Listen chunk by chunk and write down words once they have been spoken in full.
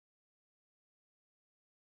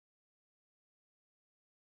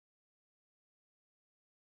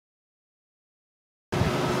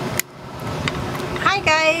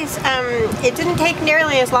guys, it didn't take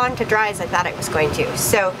nearly as long to dry as I thought it was going to.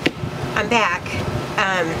 So I'm back.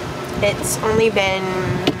 It's only been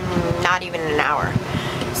not even an hour.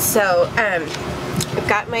 So I've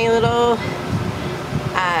got my little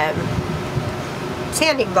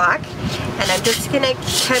sanding block, and I'm just gonna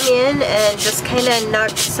come in and just kind of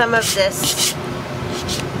knock some of this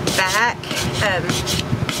back.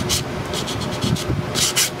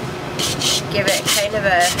 Give it kind of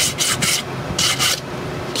a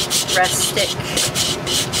rustic,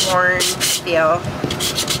 worn feel.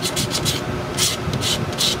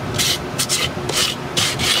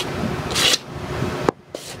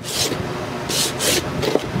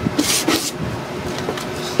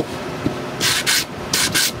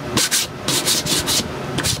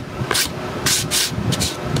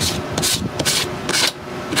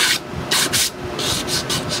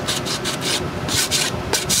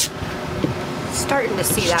 Starting to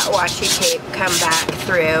see that washi tape come back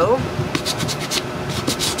through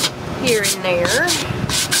here and there.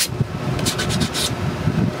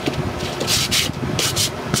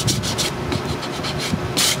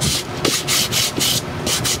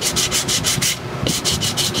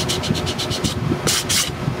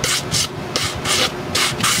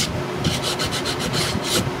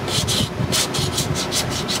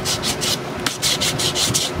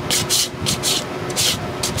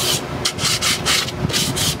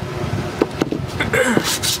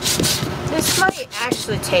 This might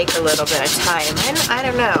actually take a little bit of time. I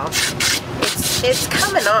don't know. It's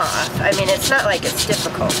coming off. I mean, it's not like it's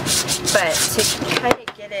difficult, but to kind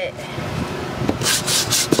of get it.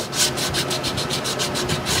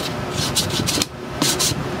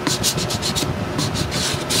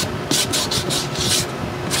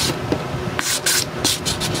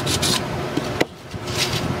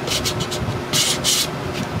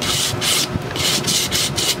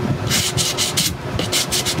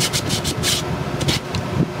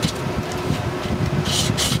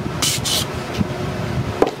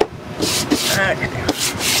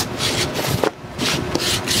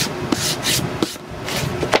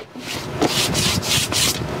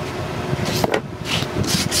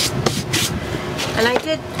 And I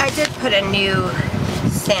did put a new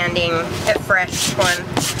sanding, a fresh one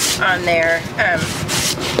on there.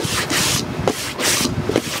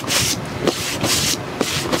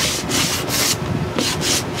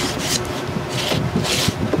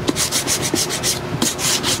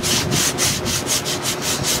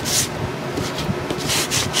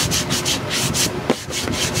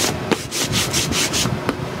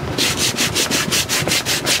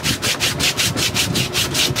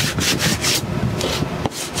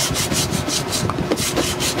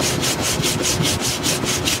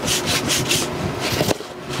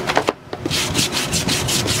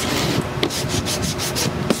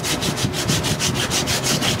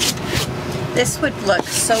 This would look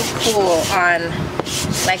so cool on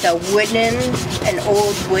like an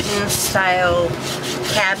old wooden style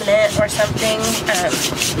cabinet or something.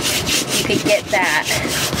 You could get that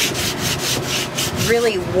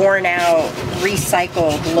really worn out,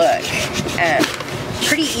 recycled look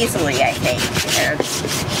pretty easily, I think.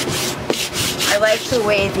 I like the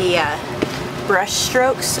way the brush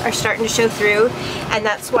strokes are starting to show through, and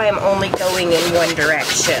that's why I'm only going in one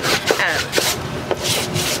direction.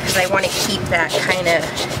 I want to keep that kind of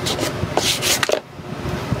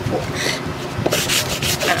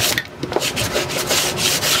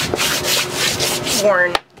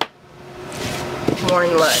worn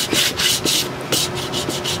look.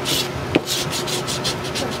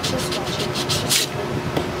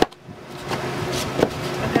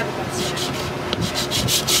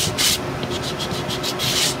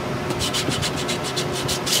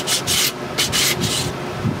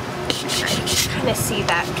 See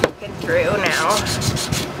that peeking through now.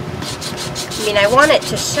 I mean, I want it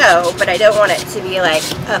to show, but I don't want it to be like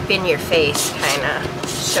up in your face kind of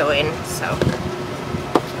showing, so.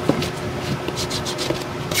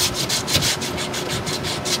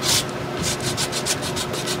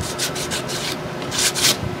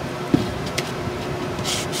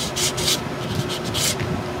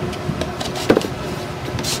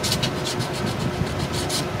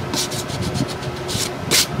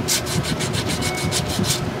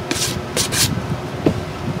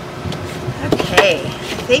 Okay, I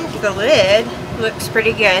think the lid looks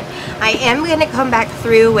pretty good. I am going to come back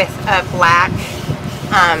through with a black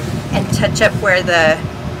and touch up where the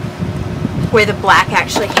black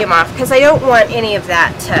actually came off, because I don't want any of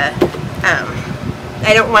that to,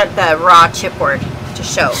 I don't want the raw chipboard to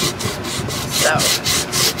show. So,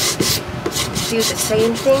 do the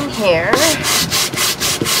same thing here.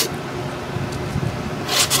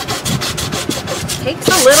 takes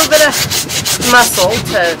a little bit of muscle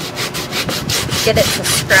to get it to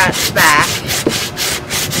scratch back.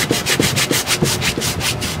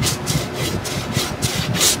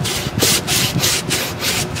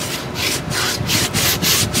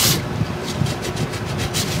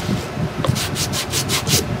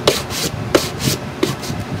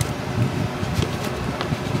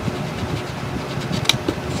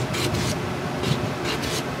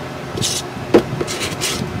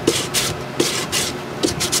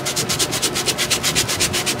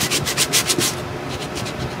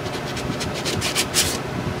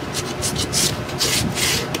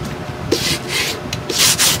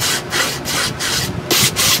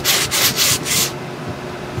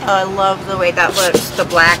 Oh, I love the way that looks, the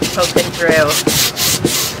black poking through.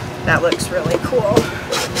 That looks really cool.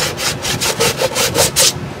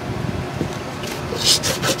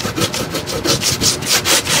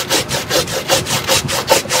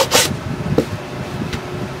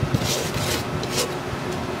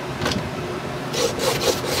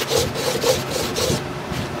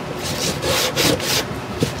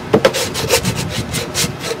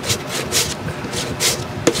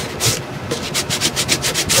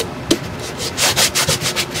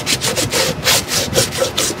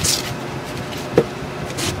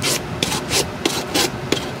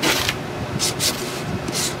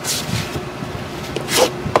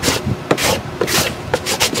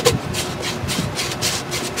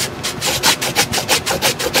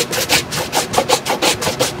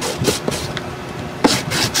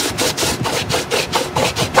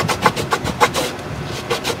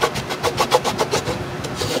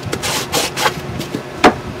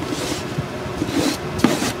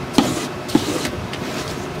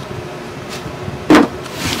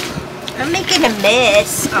 I'm making a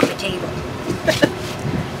mess on the table.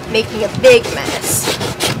 Making a big mess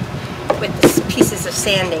with the pieces of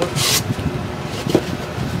sanding.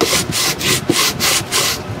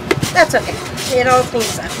 That's okay. It all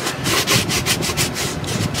cleans up.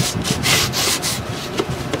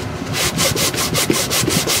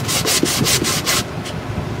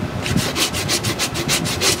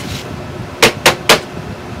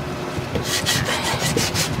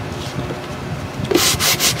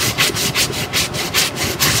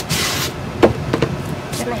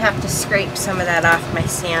 Have to scrape some of that off my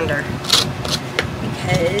sander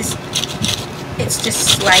because it's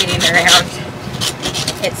just sliding around.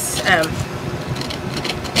 It's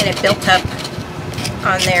and it built up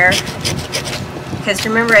on there because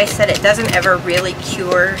remember I said it doesn't ever really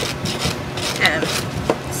cure,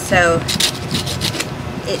 so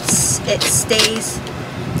it stays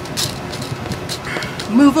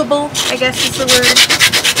movable, I guess is the word.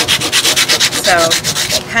 So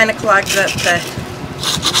it kind of clogs up the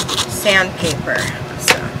sandpaper.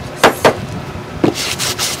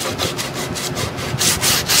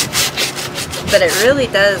 But it really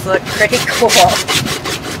does look pretty cool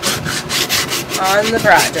on the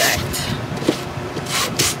project.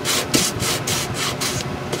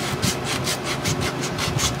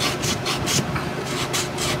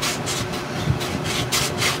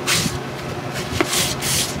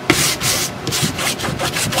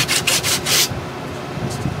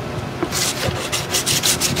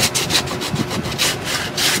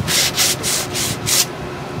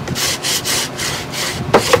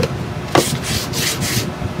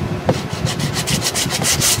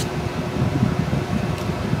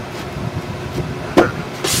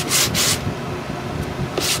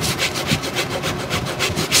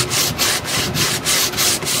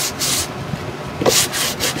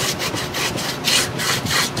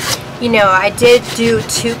 You know, I did do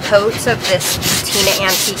 2 coats of this Tina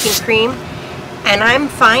Antiquing cream, and I'm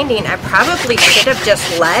finding I probably should have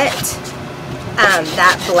just let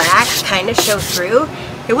that black kind of show through.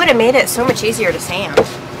 It would have made it so much easier to sand.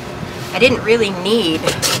 I didn't really need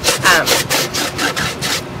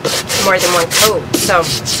more than 1 coat, so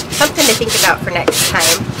something to think about for next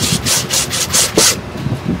time.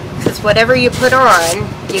 Because whatever you put on,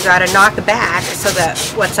 you got to knock back so that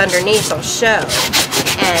what's underneath will show.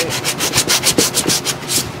 And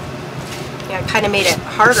yeah, I kind of made it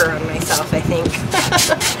harder on myself, I think.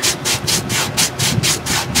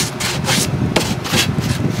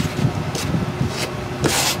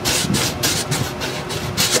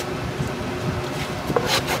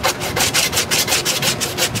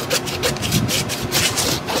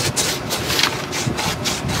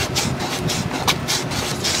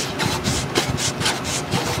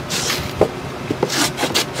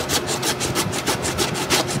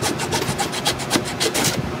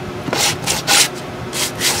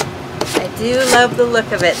 I do love the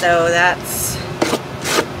look of it though. That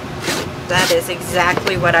is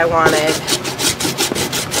exactly what I wanted.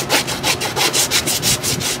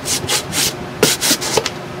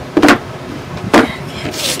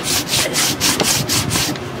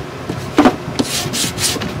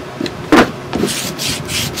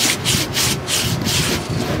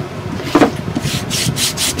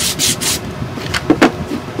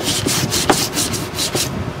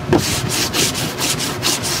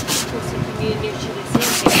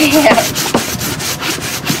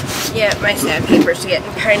 My sandpaper's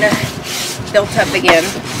getting kind of built up again.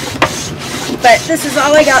 But this is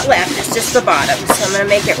all I got left. It's just the bottom, so I'm going to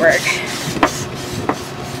make it work.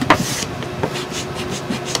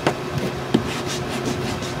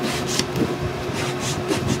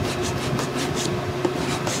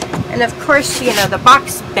 And of course, you know, the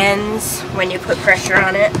box bends when you put pressure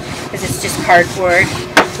on it because it's just cardboard.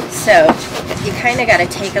 So you kind of got to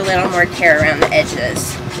take a little more care around the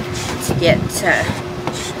edges to get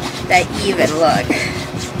that even look.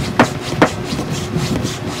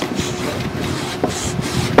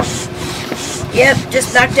 Yep,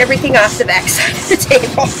 just knocked everything off the back side of the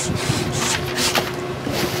table.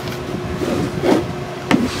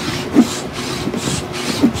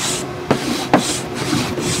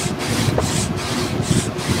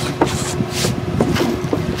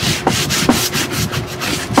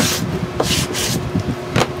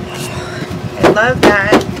 Love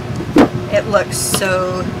that. It looks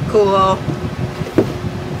so cool.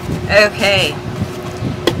 Okay.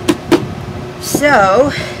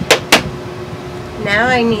 So now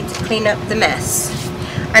I need to clean up the mess.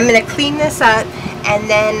 I'm going to clean this up and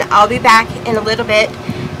then I'll be back in a little bit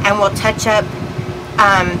and we'll touch up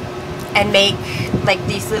and make like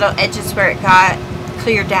these little edges where it got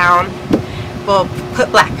clear down. We'll put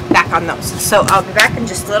black back on those. So I'll be back in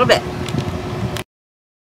just a little bit.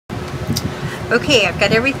 Okay, I've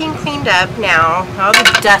got everything cleaned up now. All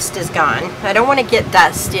the dust is gone. I don't want to get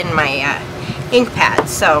dust in my ink pad,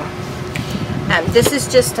 so this is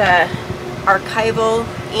just a archival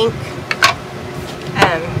ink,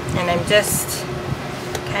 and I'm just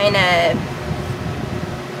kind of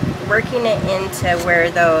working it into where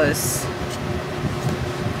those,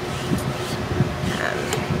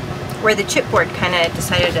 where the chipboard kind of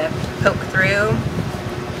decided to poke through,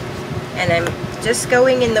 and I'm just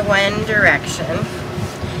going in the one direction.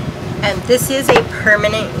 And this is a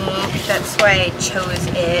permanent ink, that's why I chose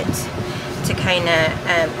it to kind of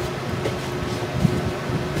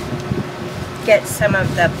get some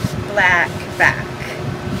of the black back.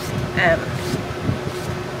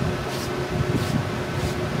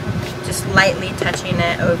 Just lightly touching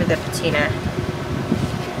it over the patina.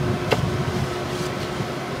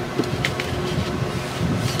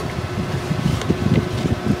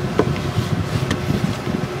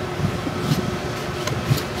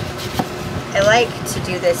 I like to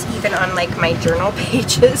do this even on like my journal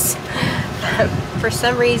pages. For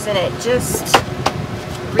some reason it just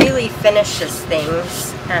really finishes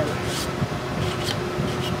things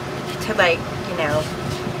to, like, you know,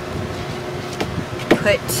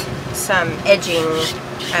 put some edging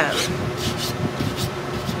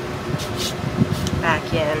back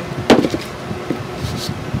in.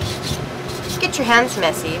 Get your hands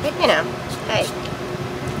messy, but you know, hey,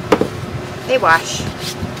 they wash.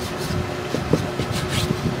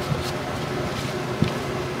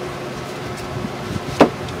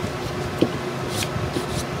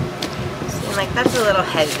 Like, that's a little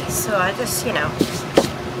heavy, so I just, you know,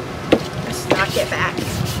 just knock it back.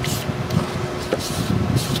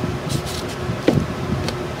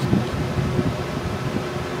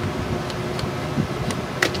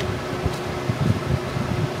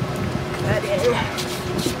 That in.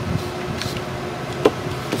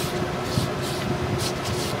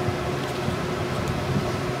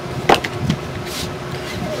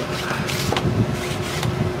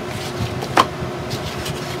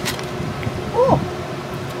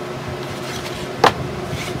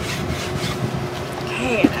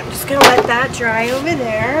 Let that dry over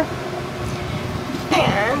there,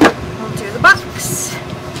 and we'll do the box.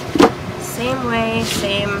 Same way,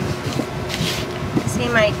 same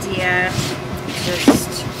idea.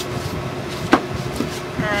 Just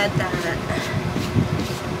add that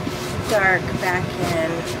dark back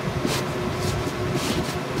in.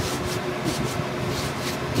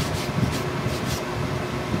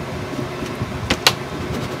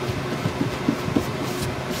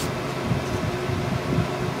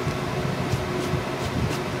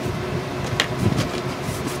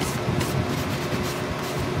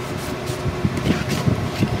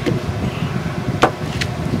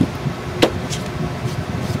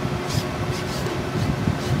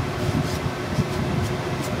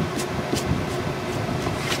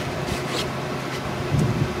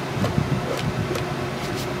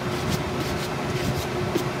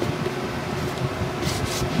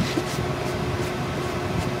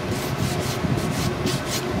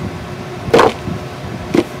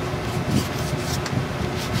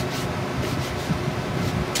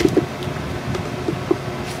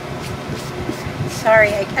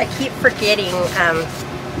 Sorry, I keep forgetting.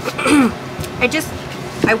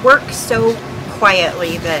 I work so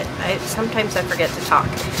quietly that sometimes I forget to talk.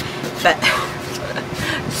 but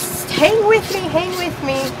just hang with me, hang with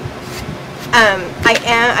me.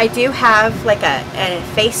 I do have like a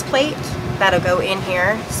face plate that'll go in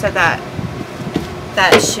here, so that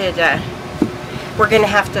should, we're gonna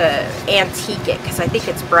have to antique it, because I think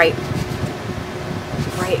it's bright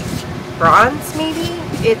bronze, maybe?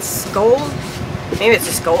 It's gold? Maybe it's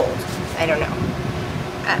just gold. I don't know.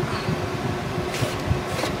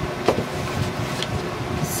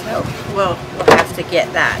 So we'll have to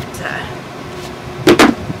get that.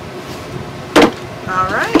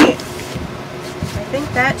 Alright. I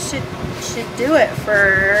think that should do it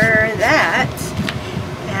for that.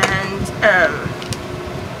 And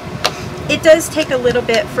it does take a little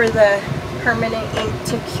bit for the permanent ink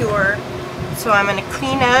to cure. So I'm going to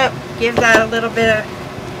clean up, give that a little bit of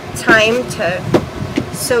time to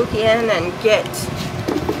soak in and get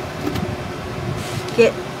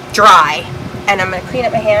dry. And I'm going to clean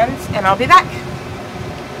up my hands and I'll be back.